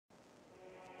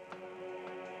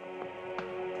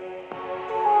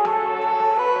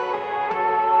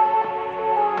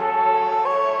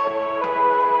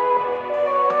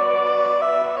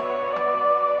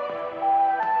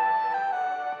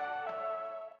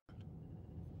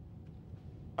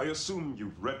I assume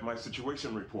you've read my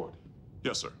situation report.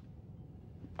 Yes, sir.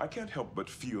 I can't help but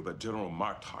feel that General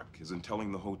Martok isn't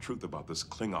telling the whole truth about this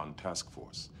Klingon task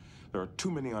force. There are too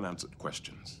many unanswered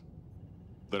questions.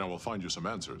 Then I will find you some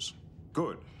answers.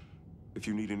 Good. If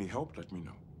you need any help, let me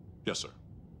know. Yes, sir.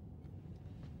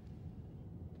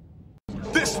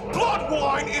 This blood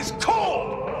wine is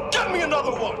cold! Get me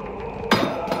another one!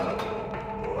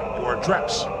 Your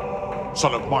address,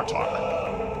 son of Martok.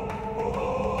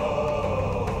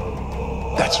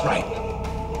 That's right.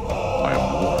 I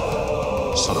am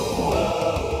Worf, son of Mo.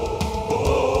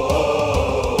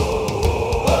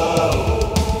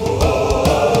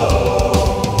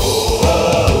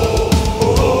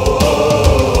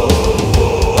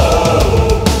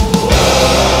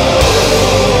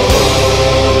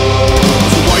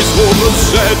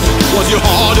 Said, was you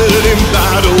hearted in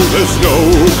battle, there's no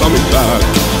coming back.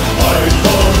 Fight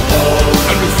for all.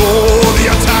 And before the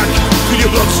attack, till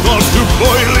your blood starts to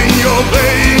boil in your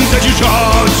veins as you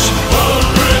charge.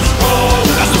 Hundreds fall.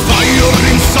 As the fire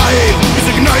inside is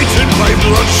ignited by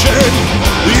bloodshed,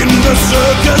 in the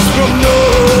circus from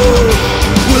north,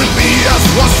 will it be as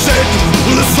was said?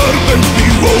 Will the serpent be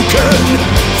woken?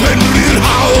 Fenrir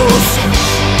house.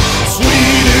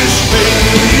 Swedish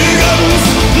Pagans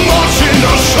marching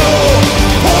ashore,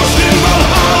 forged in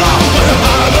Valhalla by the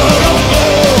hammer of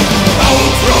Thor.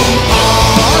 Out from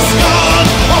Asgard,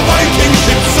 a Viking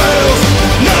ship sails,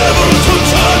 never to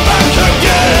turn back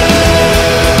again.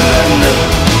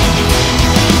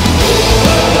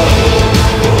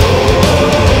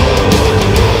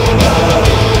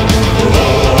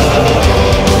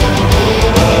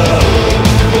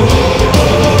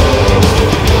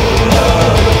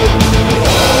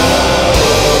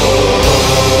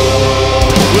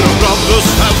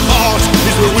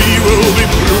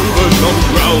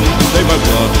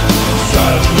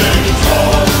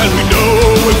 And we know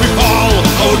if we fall,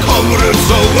 our comrades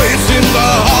awaits in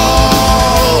the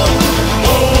hall.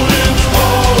 Odin's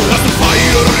fall. As the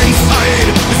fire inside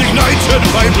is ignited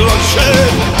by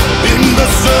bloodshed, in the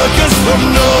circus from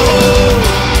north,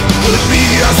 will it be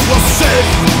as was said?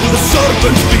 Will the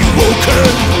serpent be woken?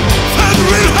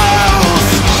 Fenrir house.